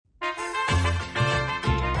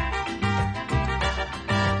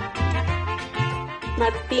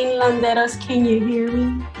Martin Landeros, can you hear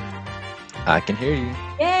me? I can hear you.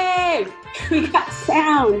 Yay! We got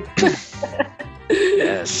sound.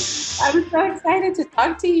 Yes. I'm so excited to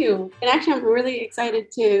talk to you. And actually, I'm really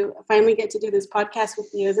excited to finally get to do this podcast with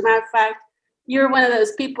you. As a matter of fact, you're one of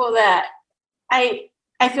those people that I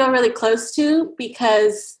feel really close to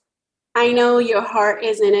because I know your heart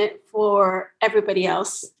is in it for everybody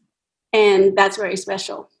else. And that's very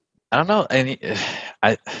special. I don't know.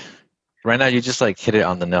 Right now you just like hit it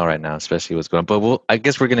on the nail right now, especially what's going on. But I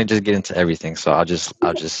guess we're gonna just get into everything. So we'll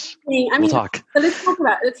talk. So let's talk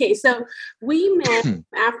about it. Okay, so we met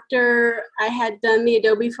after I had done the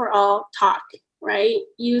Adobe for All talk, right?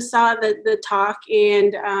 You saw the talk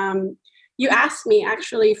and you asked me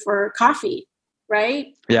actually for coffee, right?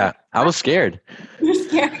 Yeah, I was scared. You're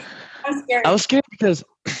scared. I was scared.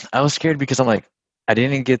 I was scared because I'm like, I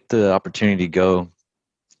didn't get the opportunity to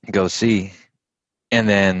go see. And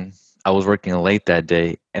then I was working late that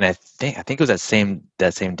day, and I think it was that same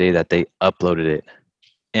day that they uploaded it,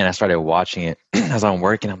 and I started watching it as I'm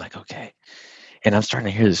working. I'm like, okay, and I'm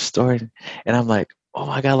starting to hear the story, and I'm like, oh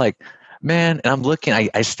my god, like, man, and I'm looking.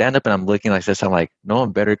 I stand up and I'm looking like this. I'm like, no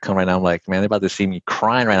one better come right now. I'm like, man, they're about to see me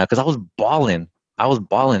crying right now because I was bawling,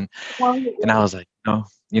 and I was like, no,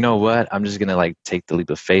 you know what? I'm just gonna like take the leap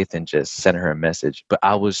of faith and just send her a message. But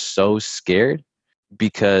I was so scared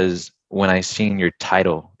because when I seen your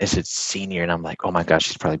title, it said senior, and I'm like, oh my gosh,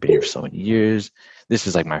 she's probably been here for so many years. This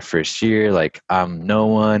is like my first year. Like, I'm no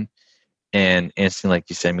one. And instantly, like,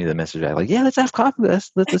 you sent me the message. I'm like, yeah, let's have coffee.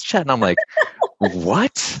 Let's chat. And I'm like,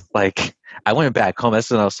 what? Like, I went back home.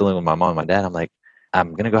 That's when I was still living with my mom and my dad. I'm like,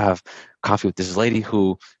 I'm going to go have coffee with this lady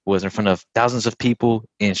who was in front of thousands of people.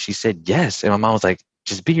 And she said yes. And my mom was like,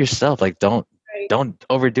 just be yourself. Like, don't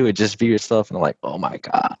overdo it. Just be yourself. And I'm like, oh my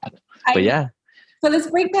God. But yeah. So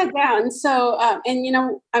let's break that down. So, and you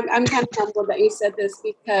know, I'm kind of humbled that you said this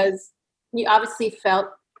because you obviously felt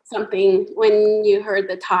something when you heard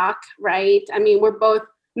the talk, right? I mean, we're both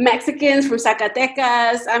Mexicans from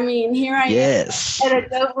Zacatecas. I mean, here I am.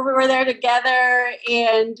 We were there together,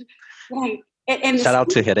 and like, and shout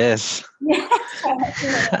out to Jerez.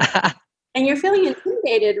 Yeah. And you're feeling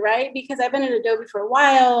intimidated, right? Because I've been in Adobe for a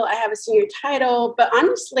while. I have a senior title, but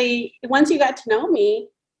honestly, once you got to know me.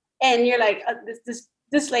 And you're like, oh,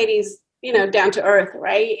 this lady's, you know, down to earth,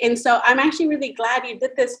 right? And so I'm actually really glad you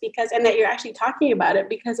did this and that you're actually talking about it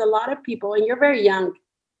because a lot of people, and you're very young.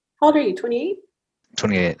 How old are you, 28?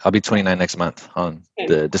 28. I'll be 29 next month on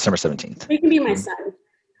the December 17th. You can be my son.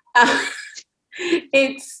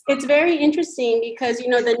 It's very interesting because, you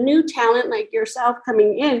know, the new talent like yourself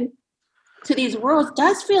coming in to these worlds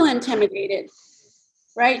does feel intimidated,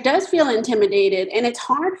 right? Does feel intimidated. And it's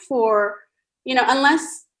hard for, you know,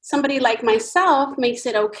 unless somebody like myself makes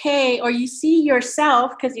it okay, or you see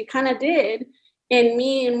yourself, because you kind of did in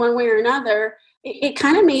me in one way or another, it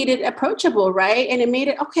kind of made it approachable, right? And it made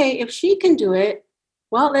it, okay, if she can do it,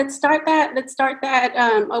 well, let's start that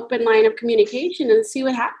open line of communication and see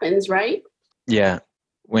what happens, right? Yeah.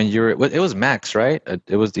 It was Max, right?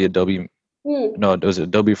 It was the Adobe. No, it was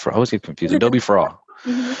Adobe for, I always get confused. Adobe for All.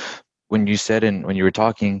 Mm-hmm. When you were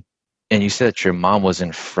talking, and you said that your mom was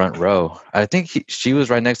in front row. I think she was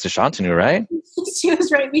right next to Shantanu, right? She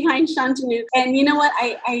was right behind Shantanu. And you know what?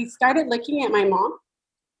 I started looking at my mom,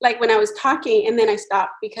 like when I was talking, and then I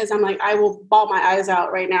stopped because I'm like, I will bawl my eyes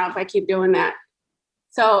out right now if I keep doing that.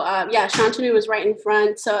 So, yeah, Shantanu was right in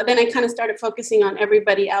front. So then I kind of started focusing on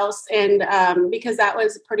everybody else. And because that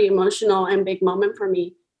was a pretty emotional and big moment for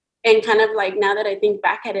me. And kind of like, now that I think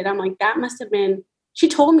back at it, I'm like, that must have been, she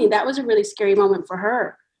told me that was a really scary moment for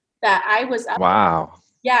her. That I was up. Wow.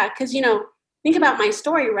 Yeah, because, you know, think about my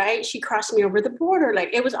story, right? She crossed me over the border.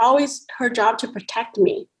 Like, it was always her job to protect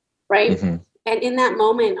me, right? Mm-hmm. And in that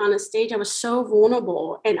moment on a stage, I was so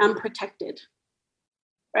vulnerable and unprotected,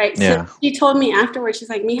 right? Yeah. So she told me afterwards, she's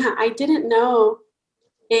like, Mija, I didn't know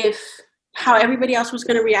how everybody else was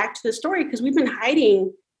going to react to the story because we've been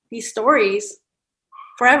hiding these stories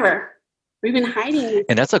forever. We've been hiding.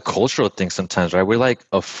 And that's a cultural thing sometimes, right? We're like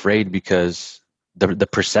afraid because the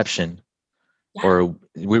perception, yeah. Or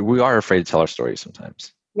we are afraid to tell our stories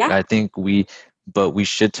sometimes. Yeah. I think but we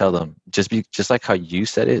should tell them. Just like how you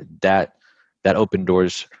said it, that opened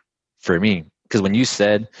doors for me. Because when you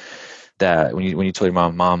said that, when you told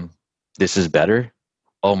your mom, this is better.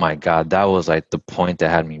 Oh my God, that was like the point that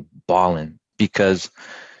had me bawling. Because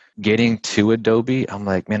getting to Adobe, I'm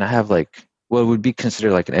like, man, I have like what would be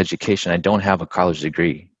considered like an education. I don't have a college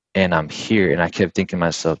degree. And I'm here, and I kept thinking to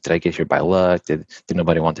myself, did I get here by luck? Did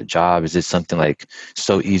nobody want the job? Is it something like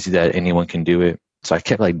so easy that anyone can do it? So I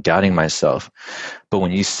kept like doubting myself. But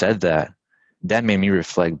when you said that, that made me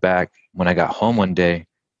reflect back when I got home one day,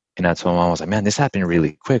 and I told Mom, I was like, man, this happened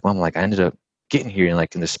really quick. Mom, like, I ended up getting here in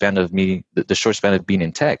like in the span of me, the short span of being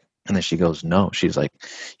in tech. And then she goes, no, she's like,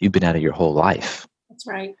 you've been at it your whole life. That's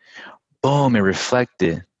right. Boom, it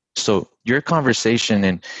reflected. So your conversation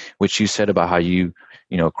and what you said about how you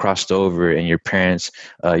crossed over and your parents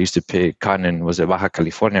used to pick cotton in, was it Baja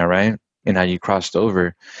California, right? And how you crossed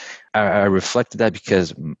over. I reflected that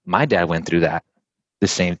because my dad went through that, the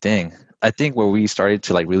same thing. I think where we started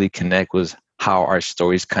to like really connect was how our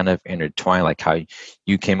stories kind of intertwine, like how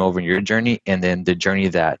you came over in your journey and then the journey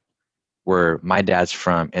that where my dad's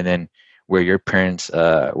from, and then where your parents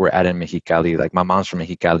were at in Mexicali. Like my mom's from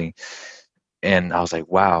Mexicali. And I was like,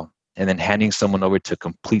 wow. And then handing someone over to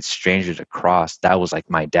complete strangers across, that was like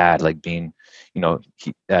my dad, like being,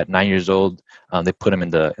 at 9 years old, they put him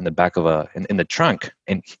in the back of in the trunk,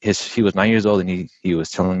 and he was 9 years old, and he was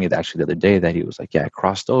telling me that actually the other day that he was like, yeah, I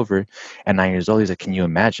crossed over at 9 years old. He's like, can you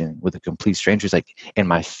imagine, with a complete stranger? He's like, and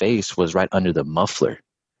my face was right under the muffler,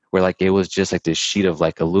 where like it was just like this sheet of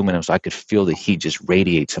like aluminum, so I could feel the heat just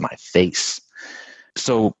radiate to my face.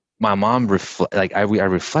 So my mom I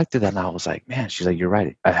reflected that, and I was like, man, she's like, you're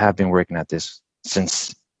right. I have been working at this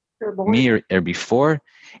since me or before.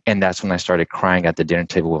 And that's when I started crying at the dinner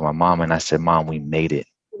table with my mom. And I said, Mom, we made it.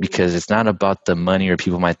 Because it's not about the money, or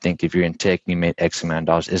people might think if you're in tech, you made X amount of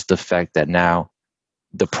dollars. It's the fact that now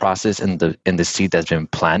the process and the seed that's been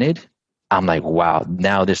planted, I'm like, wow,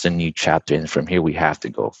 now there's a new chapter. And from here, we have to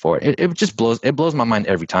go forward. It just blows my mind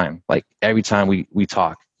every time. Like every time we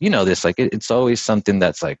talk, this, like it's always something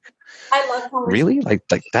that's like, I love really like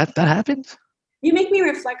that happened. You make me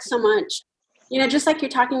reflect so much. Just like you're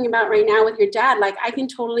talking about right now with your dad, like I can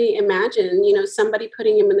totally imagine, somebody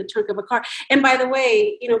putting him in the trunk of a car. And by the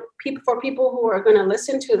way, for people who are going to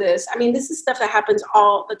listen to this, I mean, this is stuff that happens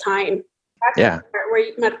all the time. Yeah.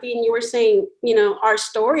 Where Martin, you were saying, our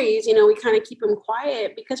stories, we kind of keep them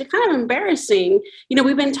quiet because they're kind of embarrassing.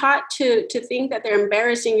 We've been taught to think that they're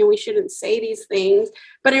embarrassing and we shouldn't say these things.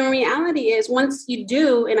 But in reality is, once you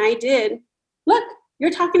do, and I did, look, you're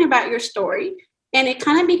talking about your story. And it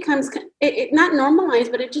kind of becomes, it not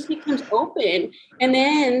normalized, but it just becomes open. And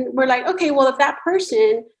then we're like, okay, well, if that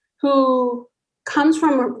person who comes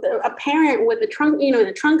from a parent with a trunk,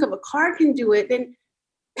 the trunk of a car can do it, then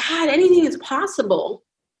God, anything is possible,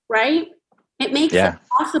 right? It makes it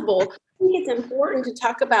possible. I think it's important to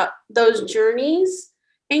talk about those journeys.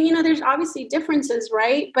 And, there's obviously differences,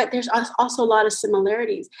 right? But there's also a lot of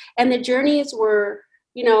similarities. And the journeys were,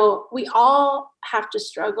 we all have to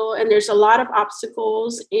struggle, and there's a lot of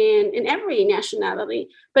obstacles in every nationality.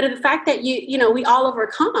 But the fact that we all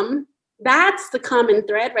overcome, that's the common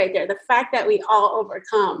thread right there. The fact that we all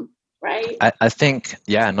overcome, right? I think,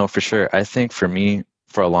 no, for sure. I think for me,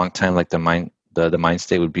 for a long time, like the mind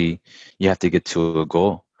state would be, you have to get to a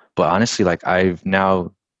goal. But honestly, like I've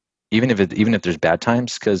now, even if there's bad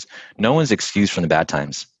times, because no one's excused from the bad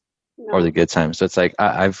times or the good times. So it's like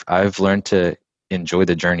I've learned to enjoy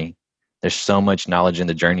the journey. There's so much knowledge in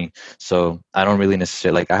the journey. So I don't really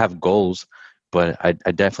necessarily, like, I have goals, but I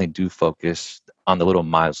definitely do focus on the little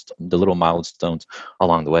milestones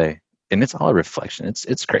along the way. And it's all a reflection.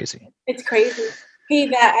 It's crazy. It's crazy.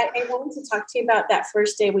 Hey, I wanted to talk to you about that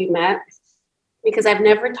first day we met, because I've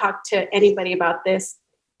never talked to anybody about this.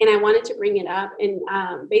 And I wanted to bring it up and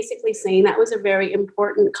basically saying that was a very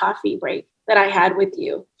important coffee break that I had with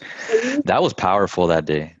you. That was powerful that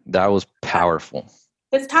day. That was powerful.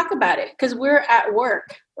 Let's talk about it, because we're at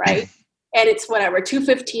work, right? And it's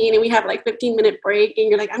 2:15, and we have like 15-minute break, and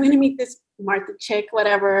you're like, I'm going to meet this Martha chick,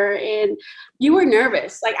 whatever. And you were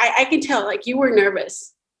nervous. Like I can tell, like you were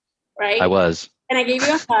nervous, right? I was. And I gave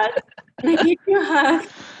you a hug.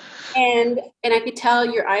 And I could tell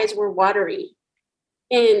your eyes were watery.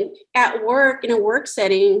 And at work, in a work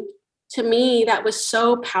setting, to me, that was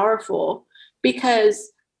so powerful,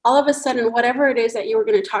 because all of a sudden, whatever it is that you were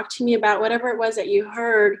going to talk to me about, whatever it was that you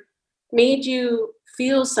heard, made you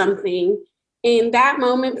feel something. In that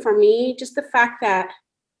moment for me, just the fact that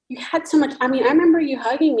you had so much, I remember you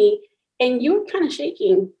hugging me and you were kind of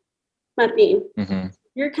shaking, Martin. Mm-hmm.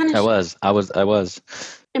 You're kind of I was.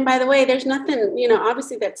 And by the way, there's nothing,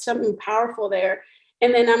 obviously that's something powerful there.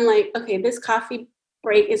 And then I'm like, okay, this coffee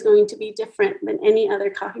break is going to be different than any other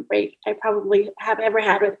coffee break I probably have ever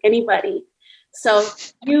had with anybody. So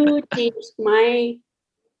you changed my,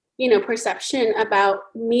 perception about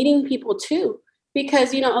meeting people too.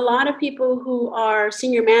 Because, a lot of people who are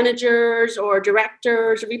senior managers or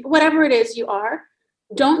directors or whatever it is you are,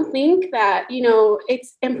 don't think that,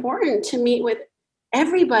 it's important to meet with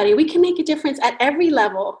everybody. We can make a difference at every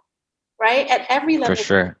level, right? At every level. For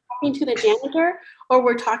sure. Talking to the janitor or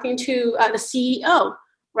we're talking to the CEO,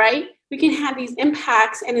 right? We can have these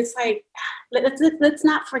impacts, and it's like, let's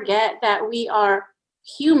not forget that we are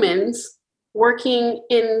humans working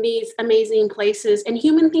in these amazing places, and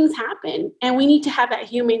human things happen, and we need to have that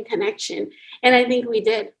human connection. And I think we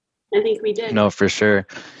did. No, for sure.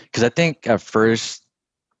 Because I think at first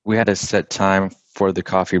we had a set time for the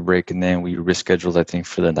coffee break, and then we rescheduled, I think,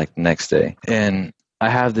 for the next day. And I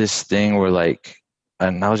have this thing where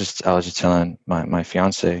and I was just telling my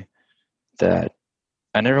fiance that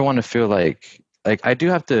I never want to feel like I do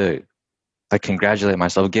have to congratulate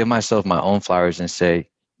myself, give myself my own flowers, and say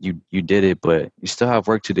you did it, but you still have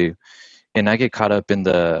work to do. And I get caught up in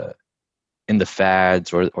the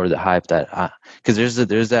fads or the hype that because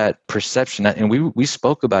there's that perception that, and we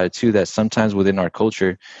spoke about it too, that sometimes within our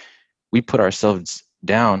culture we put ourselves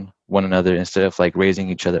down one another instead of raising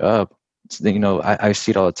each other up. I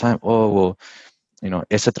see it all the time. Oh, well,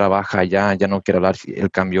 ese trabaja ya no quiere hablar, él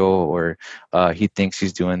cambió, or he thinks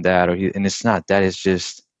he's doing that, and it's not that. It's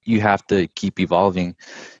just you have to keep evolving.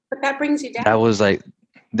 But that brings you down. That was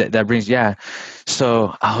that brings, yeah.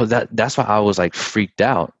 So that's why I was freaked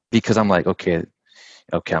out, because I'm like, okay,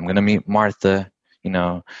 I'm gonna meet Martha.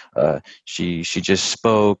 She just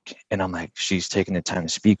spoke, and I'm like, she's taking the time to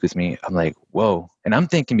speak with me. I'm like, whoa. And I'm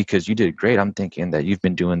thinking, because you did great, I'm thinking that you've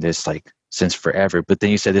been doing this since forever. But then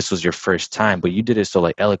you said this was your first time, but you did it so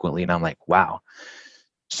eloquently, and I'm like, wow.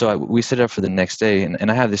 So we set up for the next day, and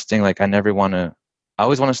I have this thing, I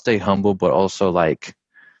always want to stay humble, but also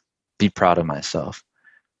be proud of myself.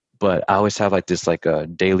 But I always have this a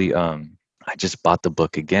daily I just bought the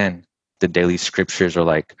book again, the daily scriptures,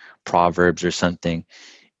 or Proverbs or something.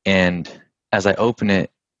 And as I open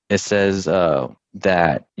it, it says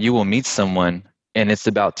that you will meet someone, and it's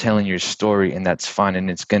about telling your story, and that's fun,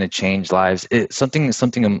 and it's going to change lives. Something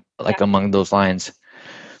among those lines.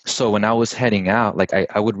 So when I was heading out,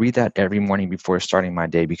 I would read that every morning before starting my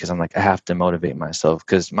day, because I'm like, I have to motivate myself.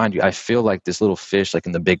 Because mind you, I feel like this little fish, in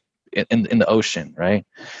the ocean, right?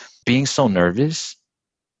 Being so nervous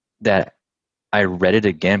that I read it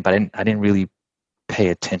again, but I didn't really pay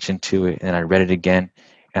attention to it. And I read it again,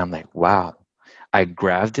 and I'm like, wow. I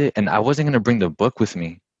grabbed it, and I wasn't going to bring the book with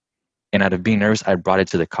me. And out of being nervous, I brought it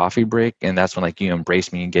to the coffee break. And that's when you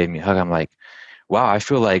embraced me and gave me a hug. I'm like, wow, I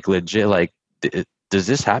feel legit, does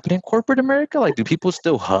this happen in corporate America? Do people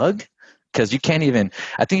still hug? Because you can't even,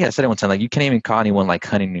 I think I said it one time, you can't even call anyone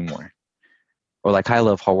honey anymore. Or hi,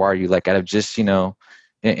 love, how are you? Out of just, in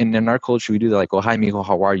our culture, we do that, oh, hi, mijo,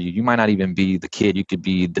 how are you? You might not even be the kid. You could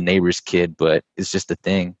be the neighbor's kid, but it's just a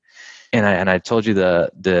thing. And I told you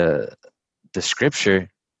the scripture,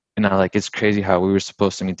 and it's crazy how we were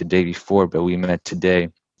supposed to meet the day before, but we met today.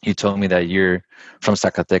 You told me that you're from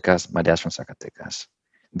Zacatecas. My dad's from Zacatecas.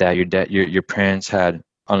 That your parents had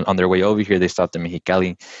on their way over here, they stopped in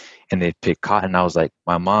Mexicali, and they picked cotton. I was like,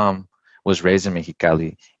 my mom was raised in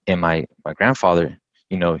Mexicali, and my grandfather,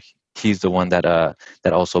 he's the one that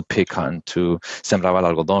also picked cotton to sembraba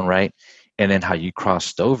el algodón, right? And then how you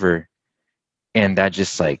crossed over, and that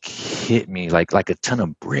just hit me like a ton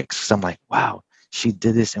of bricks. So I'm like, wow, she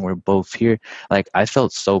did this, and we're both here. I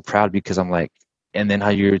felt so proud, because I'm like, and then how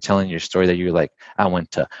you were telling your story that you're I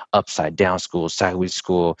went to upside down school, sideways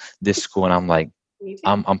school, this school, and I'm like,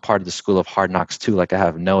 I'm part of the school of hard knocks too. I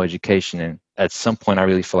have no education, and at some point I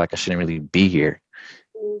really feel like I shouldn't really be here.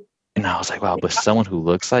 And I was like, wow, but someone who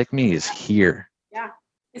looks like me is here. Yeah.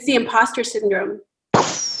 It's the imposter syndrome.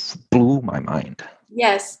 Blew my mind.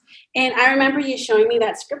 Yes. And I remember you showing me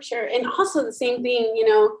that scripture, and also the same thing,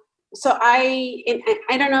 so I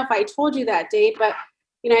don't know if I told you that day, but,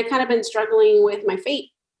 I kind of been struggling with my faith,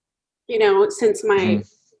 since my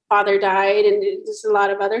father died, and just a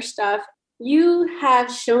lot of other stuff. You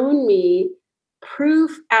have shown me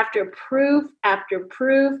proof after proof after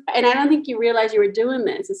proof. And I don't think you realize you were doing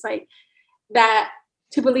this. It's that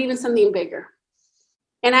to believe in something bigger.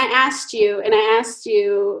 And I asked you,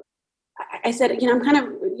 I said, I'm kind of,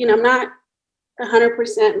 I'm not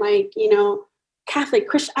 100% Catholic,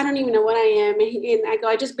 Christian. I don't even know what I am. And I go,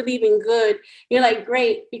 I just believe in good. You're like,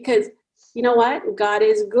 great, because you know what? God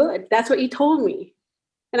is good. That's what you told me.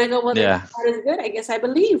 And I go, well, yeah. God is good. I guess I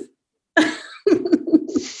believe.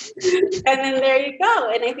 And then there you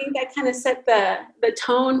go. And I think that kind of set the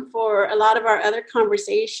tone for a lot of our other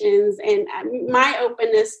conversations, and my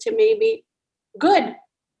openness to maybe good,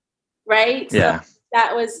 right? Yeah. So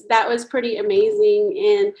that was pretty amazing.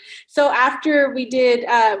 And so after we did,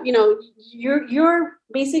 you're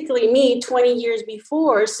basically me 20 years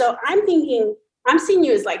before. So I'm thinking, I'm seeing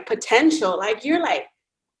you as potential.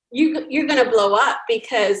 You're going to blow up,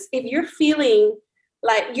 because if you're feeling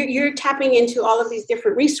like you're tapping into all of these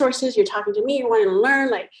different resources. You're talking to me, you're wanting to learn,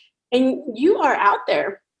 like, and you are out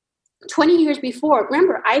there 20 years before.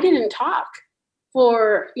 Remember, I didn't talk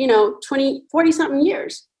for, 40 something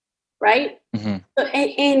years, right? Mm-hmm.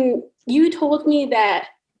 And you told me that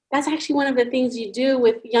that's actually one of the things you do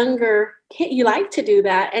with younger kids. You like to do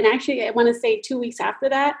that. And actually, I want to say 2 weeks after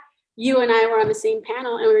that, you and I were on the same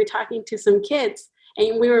panel and we were talking to some kids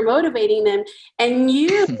and we were motivating them. And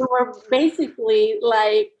you were basically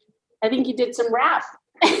like, I think you did some rap.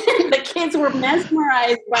 The kids were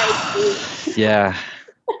mesmerized by you. Yeah.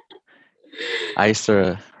 I used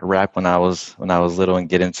to rap when I was little and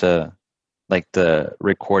get into like the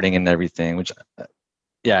recording and everything, which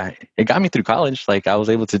yeah, it got me through college. Like I was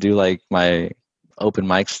able to do like my open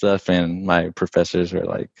mic stuff, and my professors were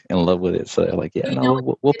like in love with it. So they're like, yeah,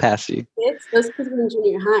 no, we'll pass you. Those kids were in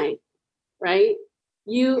junior high, right?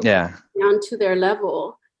 You down to their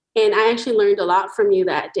level. And I actually learned a lot from you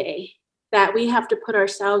that day, that we have to put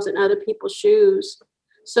ourselves in other people's shoes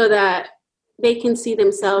so that they can see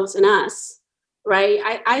themselves in us. Right.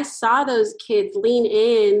 I saw those kids lean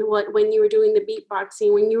in when you were doing the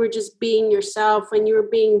beatboxing, when you were just being yourself, when you were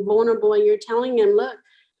being vulnerable and you're telling them, look,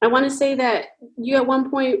 I want to say that you at one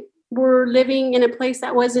point were living in a place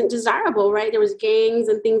that wasn't desirable, right? There was gangs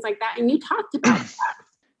and things like that. And you talked about that.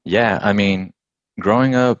 Yeah. I mean,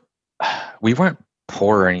 growing up, we weren't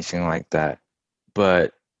poor or anything like that.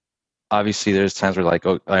 But obviously there's times where like,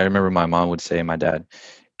 I remember my mom would say, my dad,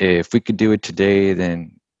 if we could do it today,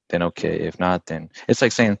 then okay. If not, then it's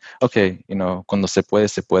like saying, okay, cuando se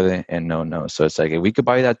puede, and no. So it's like, if we could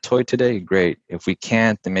buy that toy today, great. If we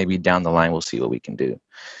can't, then maybe down the line, we'll see what we can do.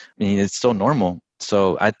 I mean, it's so normal.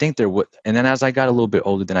 So I think there would, and then as I got a little bit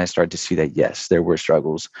older, then I started to see that, yes, there were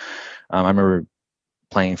struggles. I remember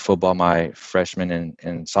playing football my freshman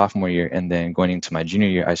and sophomore year, and then going into my junior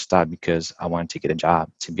year, I stopped because I wanted to get a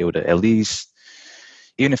job to be able to at least,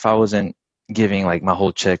 even if I wasn't giving like my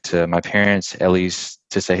whole check to my parents, at least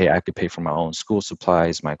to say, hey, I could pay for my own school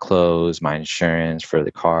supplies, my clothes, my insurance for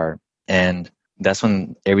the car. And that's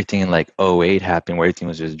when everything in like 2008 happened, where everything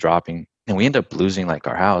was just dropping. And we ended up losing like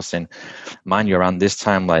our house. And mind you, around this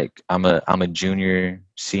time, like I'm a junior,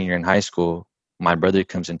 senior in high school. My brother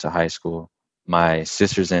comes into high school. My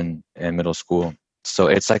sister's in middle school. So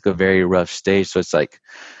it's like a very rough stage. So it's like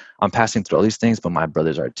I'm passing through all these things, but my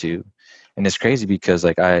brothers are too. And it's crazy because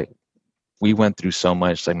like we went through so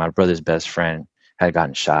much. Like my brother's best friend had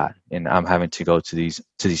gotten shot, and I'm having to go to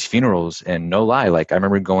these funerals. And no lie, like I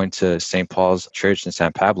remember going to St. Paul's Church in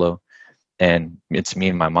San Pablo, and it's me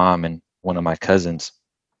and my mom and one of my cousins.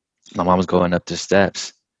 My mom was going up the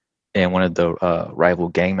steps, and one of the rival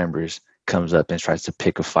gang members comes up and tries to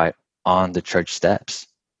pick a fight on the church steps.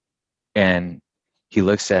 And he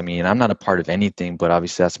looks at me, and I'm not a part of anything, but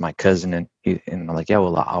obviously that's my cousin. And I'm like, yeah,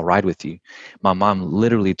 well, I'll ride with you. My mom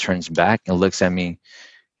literally turns back and looks at me,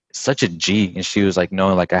 such a G. And she was like,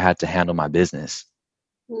 no, like I had to handle my business.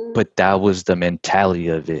 But that was the mentality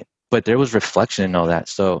of it. But there was reflection and all that.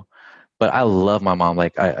 So, but I love my mom.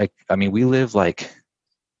 Like, I mean, we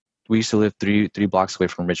used to live three blocks away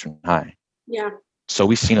from Richmond High. Yeah. So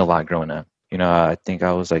we've seen a lot growing up. I think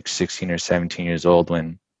I was like 16 or 17 years old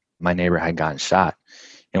when my neighbor had gotten shot,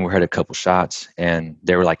 and we heard a couple shots, and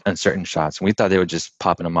they were like uncertain shots. And we thought they were just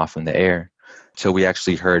popping them off in the air. So we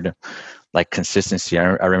actually heard like consistency. I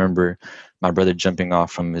remember my brother jumping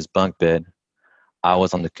off from his bunk bed. I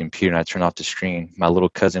was on the computer and I turned off the screen. My little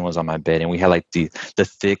cousin was on my bed, and we had like the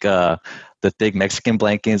thick Mexican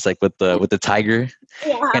blankets, like with the tiger.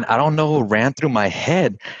 Yeah. And I don't know what ran through my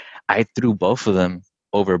head. I threw both of them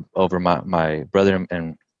over my brother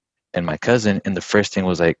and my cousin, and the first thing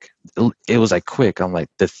was like, it was like quick. I'm like,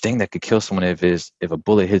 the thing that could kill someone if a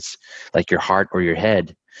bullet hits like your heart or your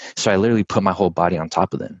head. So I literally put my whole body on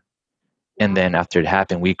top of them. And then after it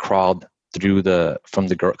happened, we crawled through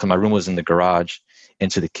because my room was in the garage,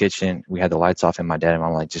 into the kitchen. We had the lights off, and my dad and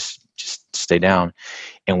mom were like, just stay down.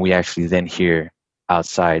 And we actually then hear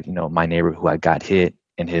outside, my neighbor who had got hit,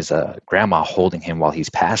 and his grandma holding him while he's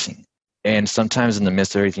passing. And sometimes in the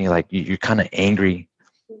midst of everything, you're kind of angry.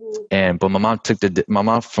 But my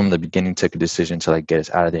mom from the beginning took a decision to like get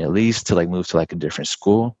us out of there, at least to like move to like a different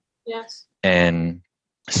school. Yes. And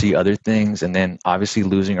see other things. And then obviously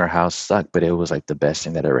losing our house sucked, but it was like the best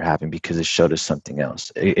thing that ever happened because it showed us something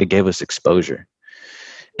else. It gave us exposure.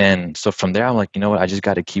 And so from there, I'm like, you know what? I just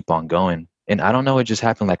got to keep on going. And I don't know, it just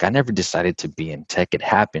happened. Like I never decided to be in tech. It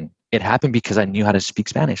happened. It happened because I knew how to speak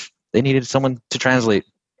Spanish. They needed someone to translate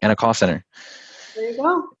in a call center. There you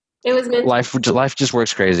go. It was meant life just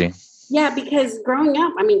works crazy. Yeah, because growing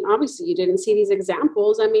up, I mean, obviously you didn't see these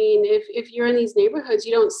examples. I mean, if you're in these neighborhoods,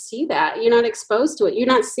 you don't see that. You're not exposed to it. You're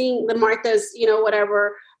not seeing the Marthas,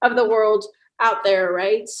 whatever of the world out there,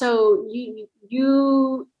 right? So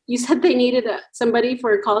you said they needed somebody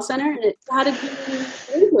for a call center. How did you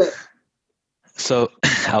get into it? So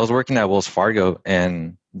I was working at Wells Fargo,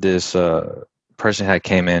 and this person had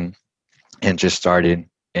came in and just started,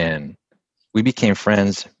 and we became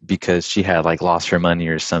friends because she had like lost her money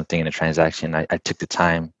or something in a transaction. I took the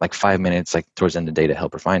time, like 5 minutes, like towards the end of the day, to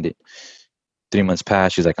help her find it. 3 months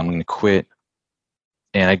passed. She's like, I'm going to quit.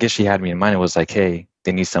 And I guess she had me in mind. It was like, hey,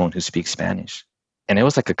 they need someone who speaks Spanish. And it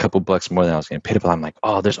was like a couple bucks more than I was getting paid. But I'm like,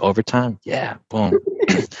 oh, there's overtime. Yeah, boom.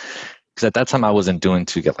 Because at that time I wasn't doing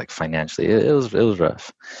too good, like financially. It was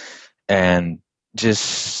rough. And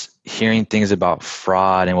just hearing things about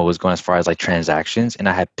fraud and what was going as far as like transactions, and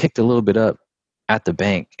I had picked a little bit up at the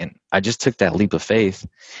bank, and I just took that leap of faith,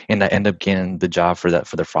 and I ended up getting the job for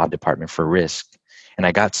the fraud department for risk. And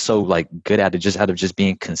I got so like good at it just out of just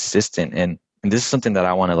being consistent. And this is something that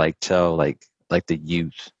I want to like tell like the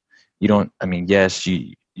youth. You don't, I mean, yes,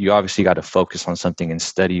 you obviously got to focus on something and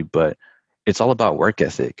study, but it's all about work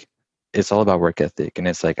ethic. It's all about work ethic. And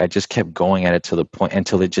it's like I just kept going at it to the point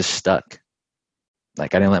until it just stuck.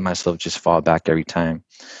 Like I didn't let myself just fall back every time.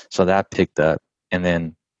 So that picked up. And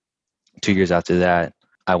then 2 years after that,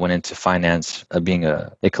 I went into finance, being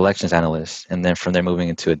a collections analyst, and then from there moving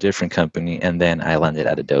into a different company, and then I landed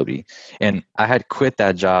at Adobe. And I had quit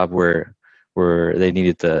that job where they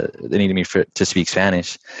needed me to speak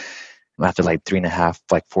Spanish after like 3.5,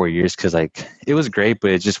 like 4 years, because like it was great,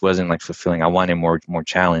 but it just wasn't like fulfilling. I wanted more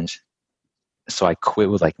challenge, so I quit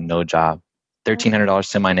with like no job,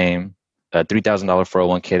 $1,300 to my name, a $3,000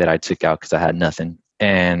 401k that I took out because I had nothing,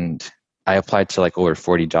 and I applied to like over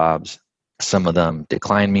 40 jobs. Some of them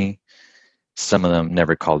declined me, some of them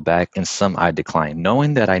never called back, and some I declined,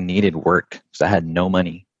 knowing that I needed work because I had no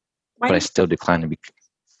money, but I still declined to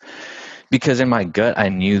because in my gut I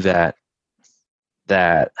knew that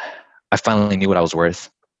I finally knew what I was worth.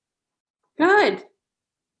 Good.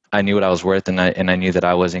 I knew what I was worth, and I knew that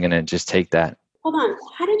I wasn't gonna just take that. Hold on.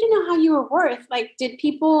 How did you know how you were worth? Like, did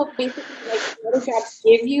people basically like other jobs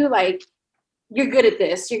give you like you're good at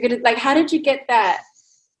this? You're good at like how did you get that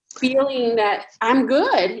feeling that I'm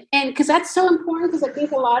good? And because that's so important, because I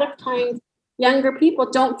think a lot of times younger people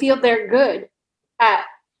don't feel they're good at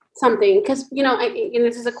something because and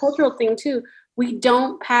this is a cultural thing too. We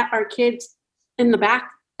don't pat our kids in the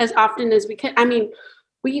back as often as we can. I mean,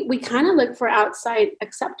 we kind of look for outside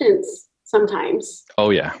acceptance sometimes. Oh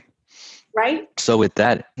yeah. Right? So with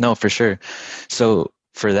that, no, for sure. So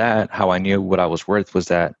for that, how I knew what I was worth was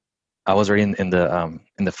that I was already in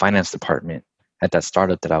the finance department at that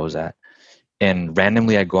startup that I was at. And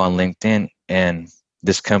randomly I go on LinkedIn, and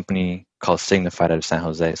this company called Signified out of San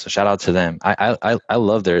Jose. So shout out to them. I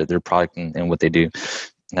love their product and what they do.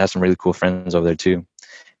 And I have some really cool friends over there too.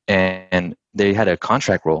 And they had a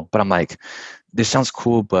contract role, but I'm like, this sounds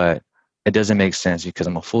cool, but it doesn't make sense because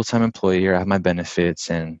I'm a full-time employee here. I have my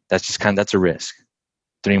benefits, and that's a risk.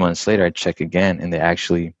 3 months later, I check again, and they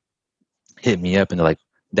actually hit me up, and they're like,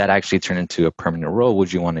 that actually turned into a permanent role.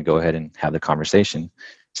 Would you want to go ahead and have the conversation?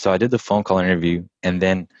 So I did the phone call interview, and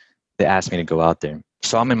then they asked me to go out there.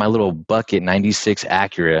 So I'm in my little bucket 96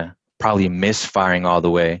 Acura, probably misfiring all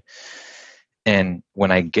the way. And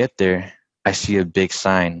when I get there, I see a big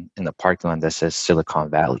sign in the parking lot that says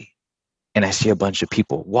Silicon Valley. And I see a bunch of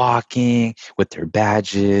people walking with their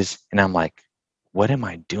badges. And I'm like, what am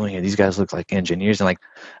I doing here? These guys look like engineers. And like,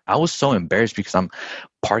 I was so embarrassed because I'm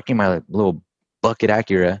parking my little bucket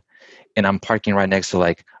Acura, and I'm parking right next to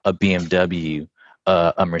like a BMW,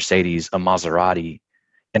 a Mercedes, a Maserati.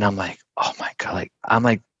 And I'm like, oh my God, like, I'm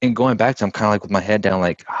like, and going back to, I'm kind of like with my head down,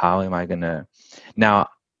 like, how am I gonna, now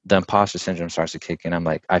the imposter syndrome starts to kick in. I'm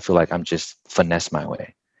like, I feel like I'm just finesse my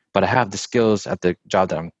way, but I have the skills at the job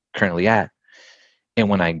that I'm currently at. And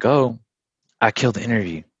when I go, I kill the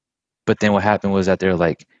interview. But then what happened was that they're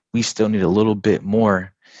like, we still need a little bit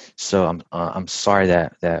more. So I'm sorry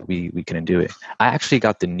that we couldn't do it. I actually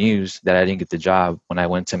got the news that I didn't get the job when I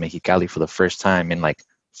went to Mexicali for the first time in like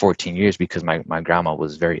 14 years because my grandma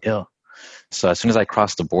was very ill. So as soon as I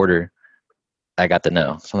crossed the border, I got the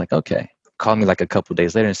no. So I'm like, okay. Called me like a couple of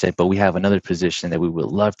days later and said, but we have another position that we would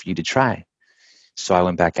love for you to try. So I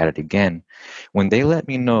went back at it again. When they let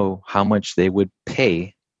me know how much they would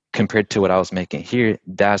pay compared to what I was making here,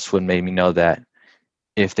 that's what made me know that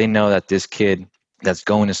if they know that this kid that's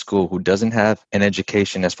going to school who doesn't have an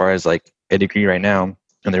education as far as like a degree right now,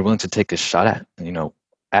 and they're willing to take a shot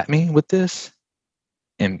at me with this,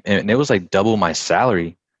 and it was like double my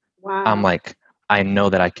salary. Wow. I'm like, I know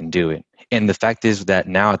that I can do it. And the fact is that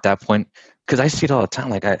now at that point, because I see it all the time,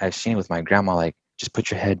 like I've seen it with my grandma, like just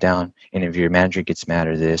put your head down, and if your manager gets mad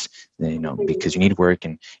or this, then, you know, because you need work,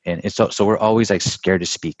 and it's so we're always like scared to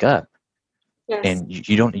speak up. Yes. And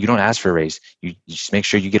you don't ask for a raise. You just make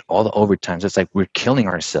sure you get all the overtimes. It's like we're killing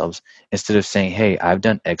ourselves instead of saying, hey, I've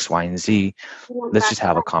done X, Y, and Z. Let's just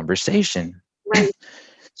have a conversation. Right.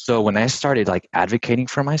 So when I started like advocating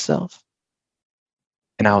for myself,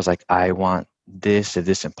 and I was like, I want this, is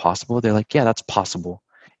this impossible? They're like, yeah, that's possible.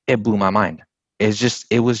 It blew my mind.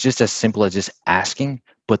 It was just as simple as just asking,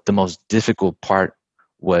 but the most difficult part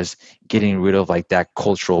was getting rid of like that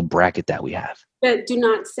cultural bracket that we have. That do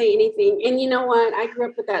not say anything. And you know what? I grew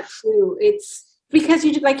up with that too. It's because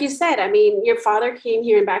you, like you said, I mean, your father came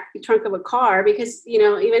here in back the trunk of a car because, you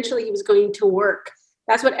know, eventually he was going to work.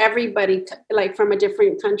 That's what everybody, like from a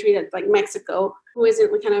different country, that's like Mexico, who isn't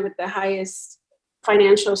kind of at the highest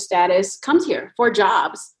financial status, comes here for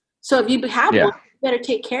jobs. So if you have one, you better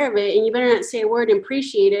take care of it, and you better not say a word and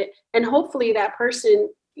appreciate it. And hopefully that person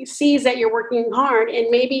sees that you're working hard and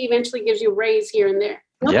maybe eventually gives you a raise here and there.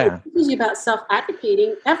 Nobody teaches you about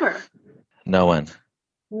self-advocating ever. No one.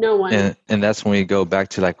 And that's when we go back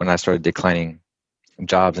to like when I started declining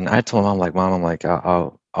jobs, and I told Mom,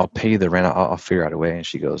 I'll pay you the rent. I'll figure out a way. And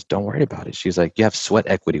she goes, don't worry about it. She's like, you have sweat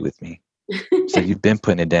equity with me. So you've been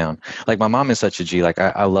putting it down. Like my mom is such a G. Like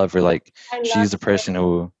I love her. Like she's the person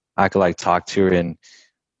who I could like talk to her, and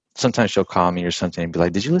sometimes she'll call me or something and be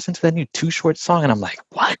like, did you listen to that new Too Short song? And I'm like,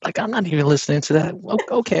 what? Like I'm not even listening to that.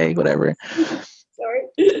 Okay, whatever.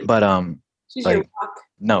 Sorry. But she's like, your rock.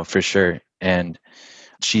 No, for sure. And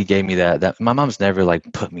she gave me that my mom's never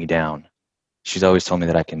like put me down. She's always told me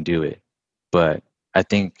that I can do it. But I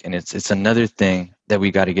think, and it's another thing that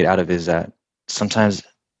we got to get out of, is that sometimes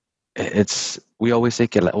we always say,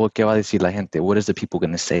 ¿Qué va a decir la gente? What is the people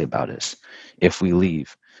going to say about us if we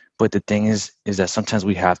leave? But the thing is that sometimes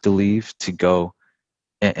we have to leave to go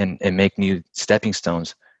and make new stepping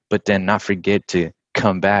stones, but then not forget to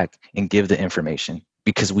come back and give the information,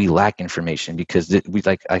 because we lack information, because we,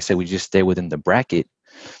 like I said, we just stay within the bracket.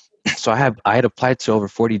 So I had applied to over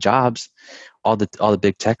 40 jobs, all the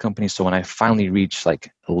big tech companies. So when I finally reached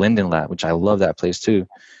like Linden Lab, which I love that place too,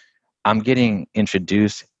 I'm getting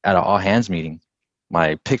introduced at an all hands meeting.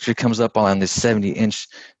 My picture comes up on this 70-inch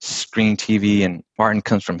screen TV, and Martin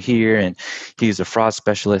comes from here, and he's a fraud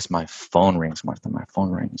specialist. My phone rings, Martha. My phone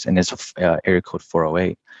rings, and it's area code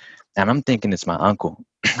 408. And I'm thinking it's my uncle.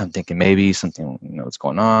 I'm thinking maybe something, what's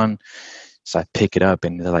going on. So I pick it up,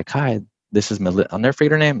 and they're like, "Hi, this is Melissa." I'll never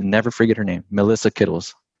forget her name. Never forget her name, Melissa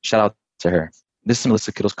Kittles. Shout out to her. This is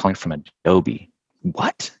Melissa Kittles calling from Adobe.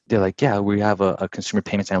 What? They're like, yeah, we have a consumer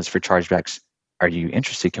payments analyst for chargebacks. Are you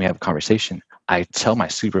interested? Can we have a conversation? I tell my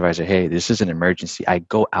supervisor, hey, this is an emergency. I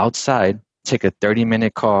go outside, take a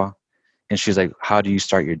 30-minute call, and she's like, how do you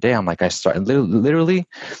start your day? I'm like, I start literally,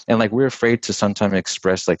 and like we're afraid to sometimes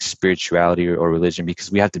express like spirituality or religion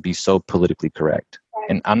because we have to be so politically correct.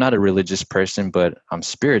 And I'm not a religious person, but I'm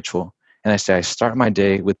spiritual. And I say, I start my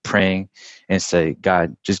day with praying and say,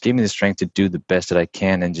 God, just give me the strength to do the best that I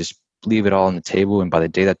can, and just leave it all on the table. And by the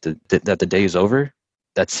day that the day is over,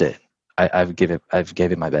 that's it. I've given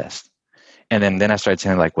it my best. And then I started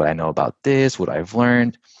telling like what I know about this, what I've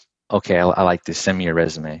learned. Okay, I like this. Send me your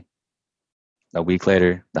resume. A week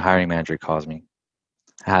later, the hiring manager calls me.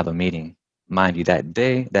 I have a meeting. Mind you, that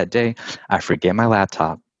day, I forget my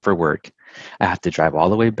laptop for work. I have to drive all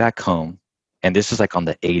the way back home. And this is like on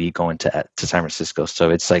the 80 going to San Francisco.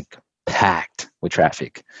 So it's like packed with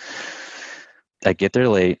traffic. I get there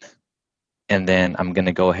late, and then I'm going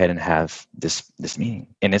to go ahead and have this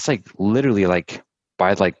meeting. And it's like literally like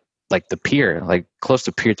by like the pier, like close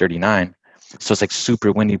to Pier 39. So it's like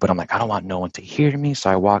super windy, but I'm like, I don't want no one to hear me. So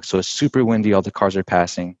I walk. So it's super windy. All the cars are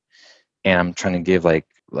passing, and I'm trying to give like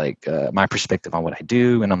my perspective on what I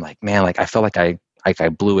do. And I'm like, man, like I felt like I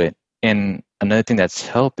blew it. And another thing that's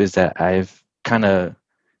helped is that I've kind of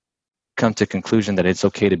come to the conclusion that it's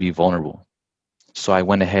okay to be vulnerable. So I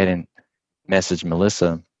went ahead and messaged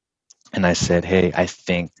Melissa, and I said, hey, I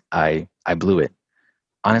think I blew it.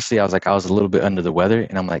 Honestly, I was a little bit under the weather,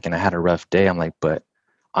 and I'm like, and I had a rough day. I'm like, but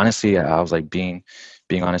honestly, I was like being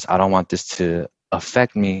honest. I don't want this to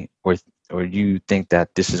affect me, or you think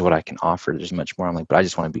that this is what I can offer. There's much more. I'm like, but I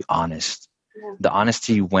just want to be honest. Yeah. The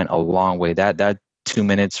honesty went a long way. That 2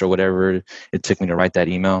 minutes or whatever it took me to write that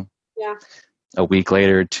email. Yeah. A week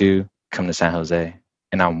later or two, come to San Jose,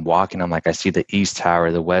 and I'm walking. I'm like, I see the East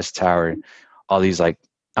Tower, the West Tower, all these like.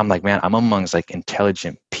 I'm like, man, I'm amongst like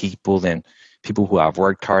intelligent people and people who have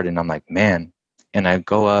worked hard, and I'm like, man. And I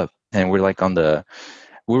go up, and we're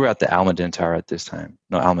we were at the Almaden Tower at this time.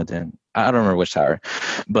 No, Almaden. I don't remember which tower.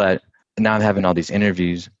 But now I'm having all these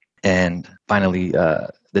interviews, and finally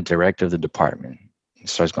the director of the department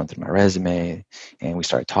starts going through my resume, and we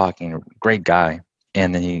start talking. Great guy.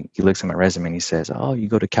 And then he looks at my resume and he says, "Oh, you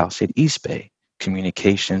go to Cal State East Bay,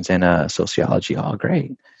 communications and sociology. Oh,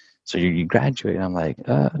 great. So you graduated." I'm like,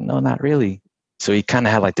 no, not really. So he kind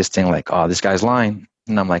of had like this thing like, "Oh, this guy's lying."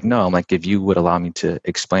 And I'm like, no, I'm like, if you would allow me to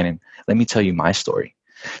explain it, let me tell you my story.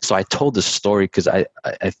 So I told the story because I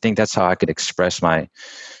think that's how I could express my,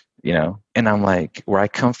 and I'm like, where I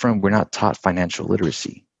come from, we're not taught financial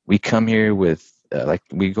literacy. We come here with,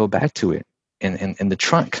 we go back to it in the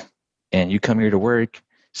trunk, and you come here to work.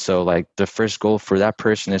 So like the first goal for that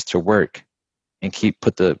person is to work and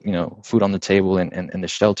put the, food on the table and the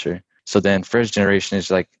shelter. So then first generation is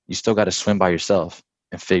like, you still got to swim by yourself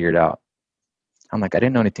and figure it out. I'm like, I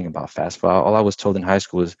didn't know anything about FAFSA. All I was told in high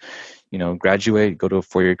school was, graduate, go to a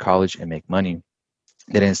 4-year college and make money.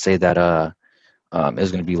 They didn't say that it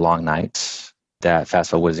was going to be long nights, that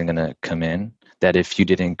FAFSA wasn't going to come in, that if you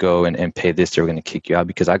didn't go and pay this, they were going to kick you out,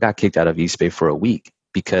 because I got kicked out of East Bay for a week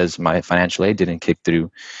because my financial aid didn't kick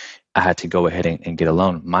through. I had to go ahead and get a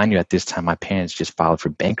loan. Mind you, at this time, my parents just filed for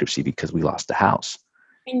bankruptcy because we lost the house.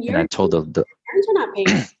 And I told the parents are not paying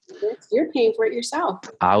for it. You're paying for it yourself.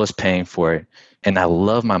 I was paying for it. And I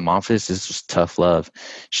love my mom for this. This was tough love.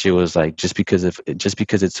 She was like, just because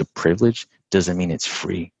it's a privilege doesn't mean it's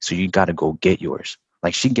free. So you got to go get yours.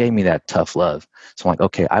 Like, she gave me that tough love. So I'm like,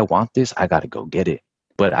 okay, I want this. I got to go get it.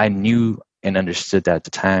 But I knew and understood that at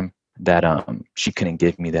the time that she couldn't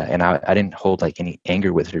give me that. And I didn't hold like any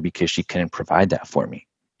anger with her because she couldn't provide that for me.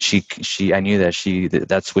 I knew that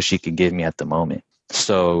that's what she could give me at the moment.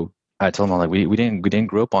 So I told them, like, we didn't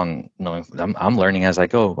grow up on knowing. I'm learning as I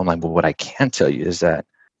go. I'm like, but what I can tell you is that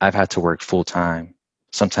I've had to work full time,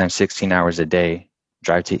 sometimes 16 hours a day,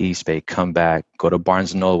 drive to East Bay, come back, go to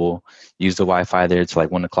Barnes & Noble, use the Wi-Fi there till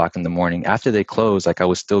like 1 o'clock in the morning. After they close, like, I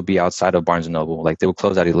would still be outside of Barnes & Noble. Like, they would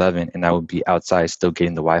close at 11 and I would be outside still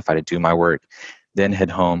getting the Wi-Fi to do my work, then head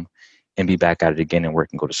home and be back at it again and work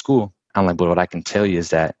and go to school. I'm like, but what I can tell you is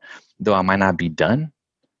that though I might not be done,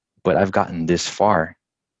 but I've gotten this far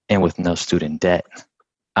and with no student debt.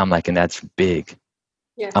 I'm like, and that's big.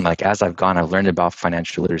 Yes. I'm like, as I've gone, I've learned about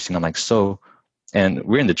financial literacy. And I'm like, and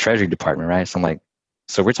we're in the Treasury Department, right? So I'm like,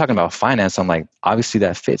 so we're talking about finance. I'm like, obviously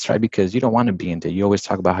that fits, right? Because you don't want to be in debt. You always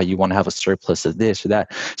talk about how you want to have a surplus of this or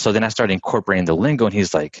that. So then I started incorporating the lingo, and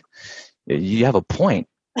he's like, you have a point.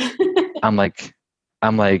 I'm like,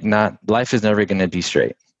 life is never going to be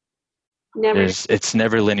straight. Never. It's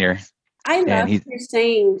never linear. I love what you're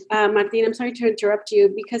saying, Martin. I'm sorry to interrupt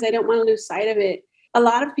you because I don't want to lose sight of it. A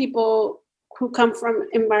lot of people who come from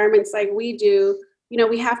environments like we do,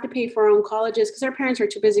 we have to pay for our own colleges because our parents are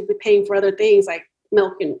too busy paying for other things like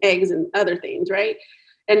milk and eggs and other things, right?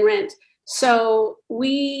 And rent. So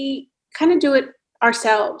we kind of do it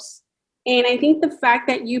ourselves. And I think the fact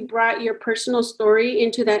that you brought your personal story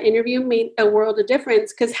into that interview made a world of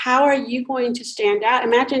difference, because how are you going to stand out?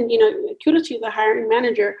 Imagine, kudos to the hiring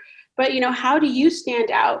manager. But, how do you stand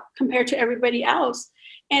out compared to everybody else?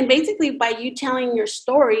 And basically by you telling your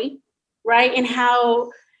story, right? And how,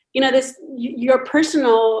 your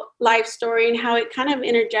personal life story and how it kind of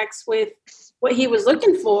interjects with what he was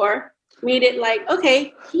looking for made it like,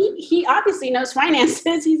 okay, he obviously knows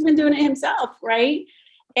finances. He's been doing it himself, right?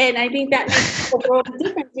 And I think that makes a world of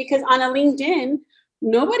difference, because on a LinkedIn,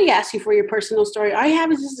 nobody asks you for your personal story. All you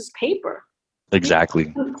have is just this paper. Exactly.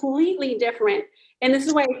 It's completely different. And this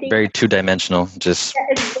is why I think very two-dimensional. It's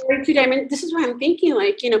very two-dimensional. This is why I'm thinking,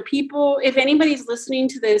 like, people, if anybody's listening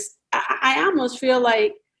to this, I almost feel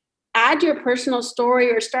like add your personal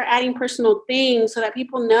story or start adding personal things so that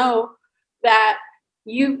people know that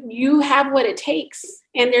you have what it takes,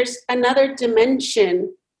 and there's another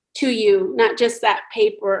dimension to you, not just that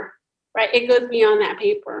paper, right? It goes beyond that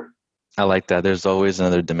paper. I like that. There's always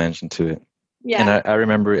another dimension to it. Yeah. And I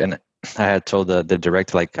remember, and I had told the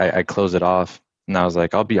director, like, I closed it off. And I was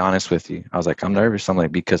like, I'll be honest with you. I was like, I'm nervous. I'm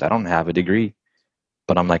like, because I don't have a degree,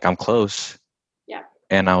 but I'm like, I'm close. Yeah.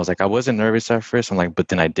 And I was like, I wasn't nervous at first. I'm like, but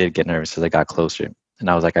then I did get nervous as I got closer. And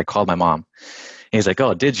I was like, I called my mom. And he's like,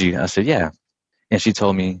 oh, did you? I said, yeah. And she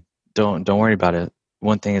told me, don't worry about it.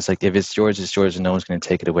 One thing is, like, if it's yours, and no one's going to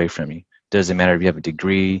take it away from you. Doesn't matter if you have a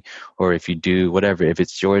degree or if you do, whatever. If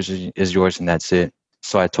it's yours, is yours, and that's it.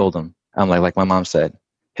 So I told him, I'm like my mom said,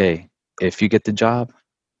 hey, if you get the job,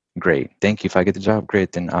 great. Thank you. If I get the job,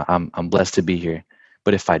 great. Then I'm blessed to be here.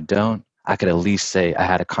 But if I don't, I could at least say I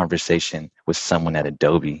had a conversation with someone at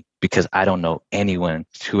Adobe, because I don't know anyone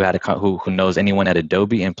who knows anyone at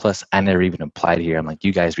Adobe. And plus, I never even applied here. I'm like,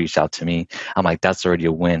 you guys reached out to me. I'm like, that's already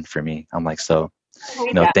a win for me. I'm like, so,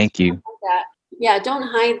 thank you. Yeah, don't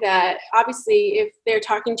hide that. Obviously, if they're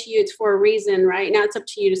talking to you, it's for a reason, right? Now it's up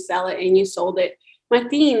to you to sell it, and you sold it.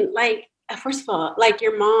 Martine, like, first of all, like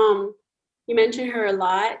your mom, you mentioned her a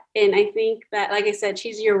lot. And I think that, like I said,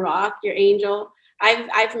 she's your rock, your angel.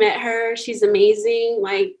 I've met her. She's amazing.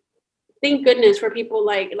 Like, thank goodness for people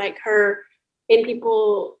like her, and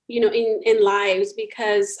people, in lives,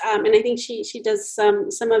 because and I think she does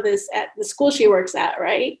some of this at the school she works at,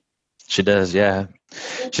 right? She does, yeah.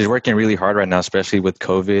 She's working really hard right now, especially with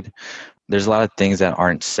COVID. There's a lot of things that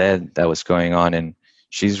aren't said that was going on, and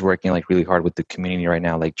she's working like really hard with the community right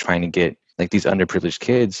now, like trying to get like these underprivileged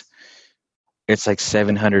kids. It's like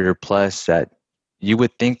 700 or plus that you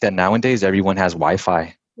would think that nowadays everyone has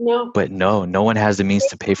Wi-Fi. No. But no one has the means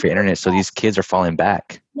to pay for internet. So these kids are falling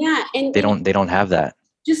back. Yeah. And they don't have that.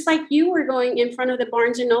 Just like you were going in front of the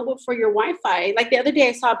Barnes and Noble for your Wi-Fi. Like the other day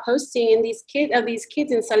I saw a posting and these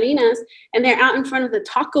kids in Salinas, and they're out in front of the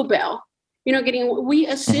Taco Bell, we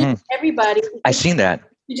assume everybody. I seen that.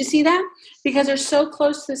 Did you see that? Because they're so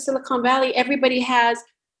close to Silicon Valley, everybody has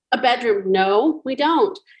a bedroom. No, we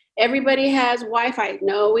don't. Everybody has Wi-Fi.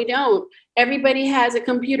 No, we don't. Everybody has a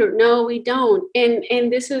computer. No, we don't.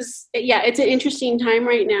 And this is, it's an interesting time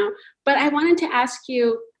right now. But I wanted to ask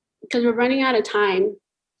you, because we're running out of time,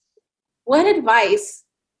 what advice,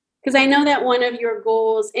 because I know that one of your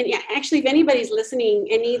goals, and actually if anybody's listening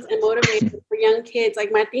and needs a motivator for young kids,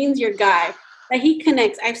 like Martine's your guy, that he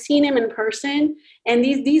connects. I've seen him in person, and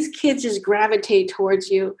these kids just gravitate towards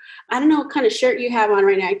you. I don't know what kind of shirt you have on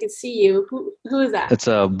right now. I can see you. Who is that? It's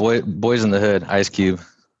Boys in the Hood, Ice Cube.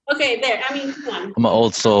 Okay, there. I mean, come on. I'm an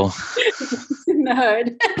old soul. In the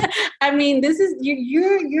hood. I mean, this is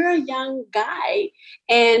you're a young guy,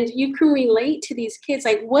 and you can relate to these kids.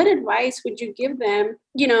 Like, what advice would you give them?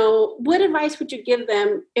 What advice would you give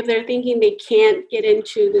them if they're thinking they can't get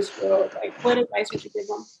into this world? Like, what advice would you give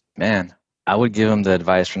them? Man, I would give them the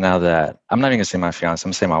advice for now that I'm not even gonna say my fiance. I'm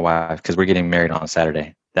gonna say my wife, because we're getting married on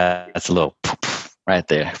Saturday. That's a little right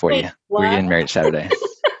there for you. What? We're getting married Saturday.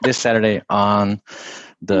 This Saturday on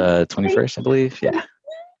the 21st, I believe. Yeah.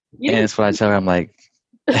 And it's what I tell her. I'm like,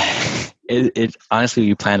 it honestly,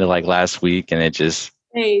 you planned it like last week, and it just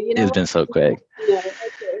it's been so quick. Yeah,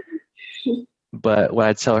 okay. But what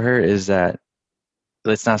I tell her is that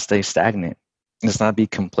let's not stay stagnant. Let's not be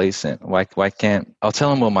complacent. Why can't I'll tell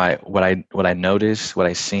them what I noticed, what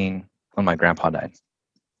I seen when my grandpa died.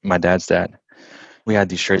 My dad's dad. We had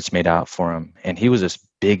these shirts made out for him, and he was this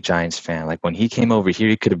big Giants fan. Like when he came over here,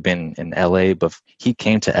 he could have been in LA, but he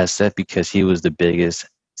came to SF because he was the biggest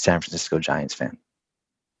San Francisco Giants fan.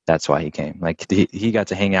 That's why he came. Like he got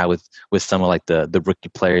to hang out with some of like the rookie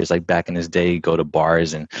players, like back in his day, go to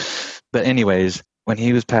bars but anyways, when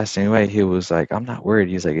he was passing away, he was like, I'm not worried.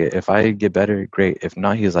 He's like, if I get better, great. If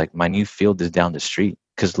not, he's like, my new field is down the street,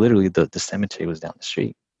 because literally the cemetery was down the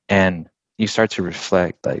street. And you start to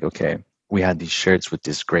reflect like, okay, we had these shirts with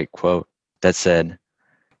this great quote that said,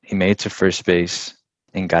 he made it to first base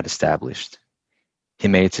and got established. He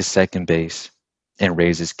made it to second base and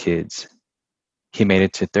raised his kids. He made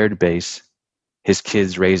it to third base, his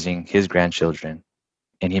kids raising his grandchildren,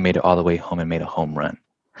 and he made it all the way home and made a home run.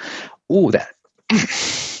 Ooh, that.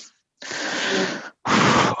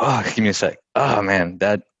 Oh, give me a sec. Oh man,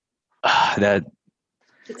 that.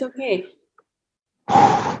 It's okay.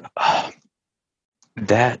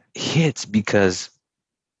 That hits, because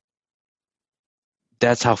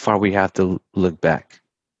that's how far we have to look back.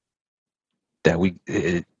 That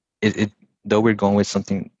though we're going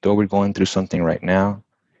through something right now,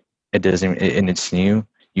 it doesn't, and it's new.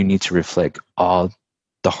 You need to reflect all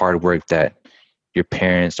the hard work that your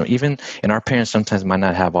parents, or even, and our parents sometimes might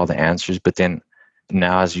not have all the answers, but then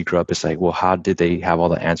now as you grow up, it's like, well, how did they have all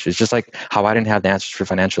the answers? Just like how I didn't have the answers for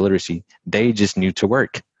financial literacy. They just knew to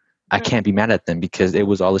work. I can't be mad at them because it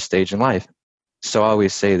was all a stage in life. So I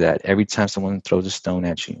always say that every time someone throws a stone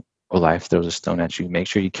at you, or life throws a stone at you, make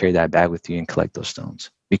sure you carry that bag with you and collect those stones,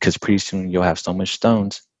 because pretty soon you'll have so much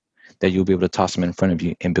stones that you'll be able to toss them in front of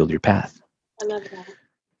you and build your path. I love that.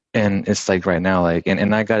 And it's like right now, like,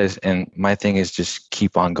 and I got it. And my thing is just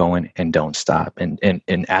keep on going and don't stop, and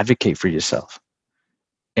advocate for yourself,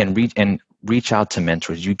 and reach out to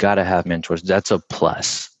mentors. You got to have mentors. That's a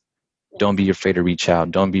plus. Yes. Don't be afraid to reach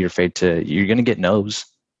out. Don't be afraid to, you're going to get no's,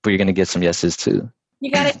 but you're going to get some yeses too.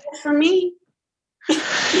 You got it from me.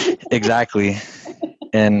 Exactly.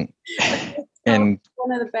 And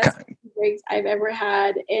one of the best breaks I've ever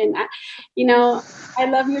had. And, I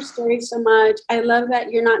love your story so much. I love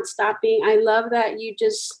that you're not stopping. I love that you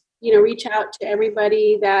just, reach out to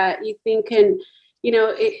everybody that you think can,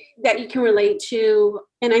 that you can relate to.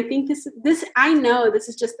 And I think I know this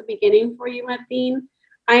is just the beginning for you, Martin.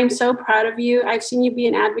 I am so proud of you. I've seen you be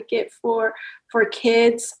an advocate for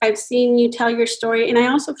kids. I've seen you tell your story, and I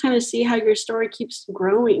also kind of see how your story keeps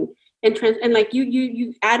growing and like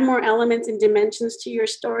you add more elements and dimensions to your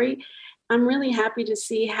story. I'm really happy to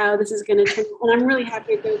see how this is going to turn, and I'm really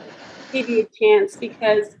happy to give you a chance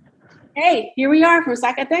because, hey, here we are from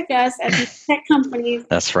Zacatecas at these tech companies.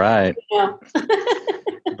 That's right.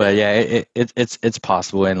 But yeah, it's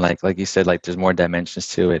possible, and like you said, like there's more dimensions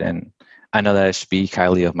to it, and I know that I speak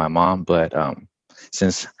highly of my mom, but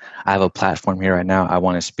since I have a platform here right now, I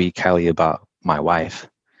want to speak highly about my wife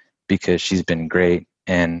because she's been great.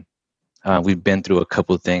 And we've been through a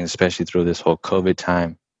couple of things, especially through this whole COVID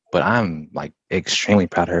time, but I'm like extremely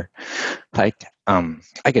proud of her. Like,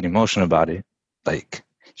 I get emotional about it. Like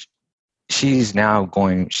she's now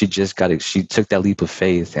she took that leap of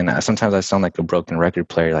faith. And sometimes I sound like a broken record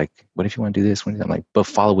player. Like, what if you want to do this? I'm like, but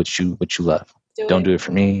follow what you love. Don't do it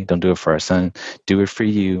for me. Don't do it for our son. Do it for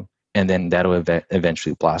you. And then that'll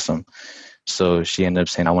eventually blossom. So she ended up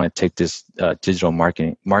saying, I want to take this digital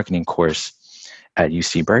marketing course at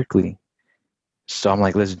UC Berkeley. So I'm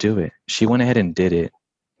like, let's do it. She went ahead and did it,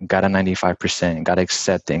 got a 95%, got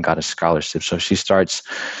accepted, and got a scholarship. So she starts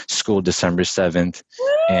school December 7th,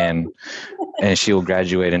 and she will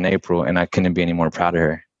graduate in April. And I couldn't be any more proud of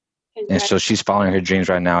her. And so she's following her dreams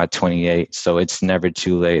right now at 28. So it's never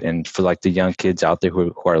too late. And for like the young kids out there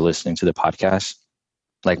who are listening to the podcast,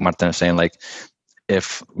 like Martin was saying, like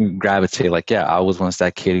if we gravitate, like, yeah, I was once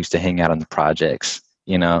that kid who used to hang out on the projects,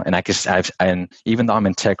 and and even though I'm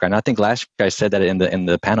in tech right now, I think last year I said that in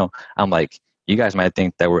the panel, I'm like, you guys might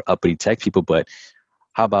think that we're uppity tech people, but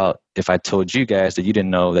how about if I told you guys that you didn't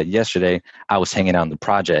know that yesterday I was hanging out on the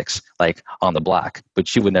projects, like on the block,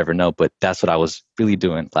 but you would never know. But that's what I was really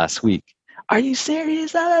doing last week. Are you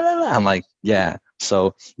serious? I'm like, yeah.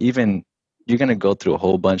 So even you're going to go through a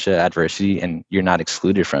whole bunch of adversity and you're not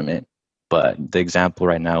excluded from it. But the example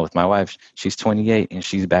right now with my wife, she's 28 and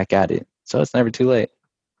she's back at it. So it's never too late.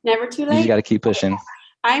 Never too late. You just got to keep pushing.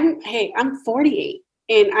 I'm 48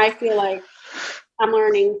 and I feel like I'm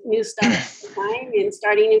learning new stuff all the time and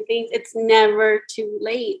starting new things. It's never too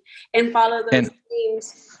late. And follow those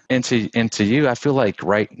dreams. And to you, I feel like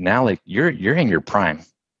right now, like you're in your prime.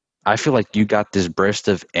 I feel like you got this burst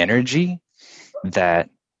of energy that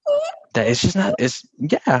it's just not.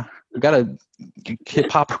 You gotta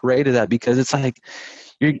hip hop parade to that because it's like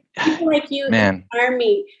you're people like you inspire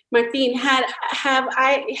me, Martin. Had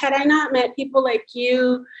I not met people like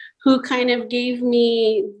you who kind of gave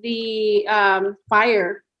me the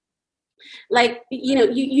fire, like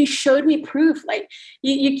you showed me proof. Like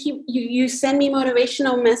you send me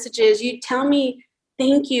motivational messages. You tell me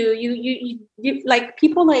thank you. You like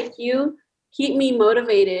people like you keep me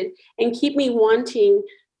motivated and keep me wanting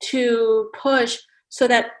to push so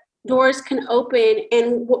that doors can open.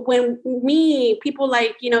 And when people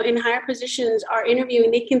like, in higher positions are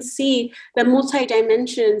interviewing, they can see the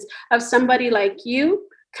multi-dimensions of somebody like you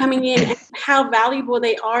coming in and how valuable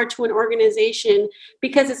they are to an organization,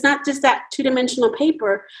 because it's not just that two-dimensional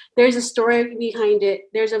paper. There's a story behind it.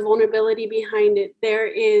 There's a vulnerability behind it. There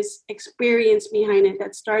is experience behind it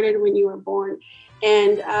that started when you were born.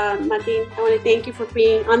 And Martin, I want to thank you for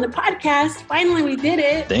being on the podcast. Finally, we did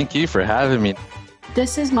it. Thank you for having me.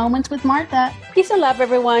 This is Moments with Martha. Peace and love,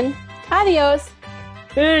 everyone. Adios.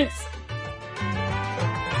 Peace.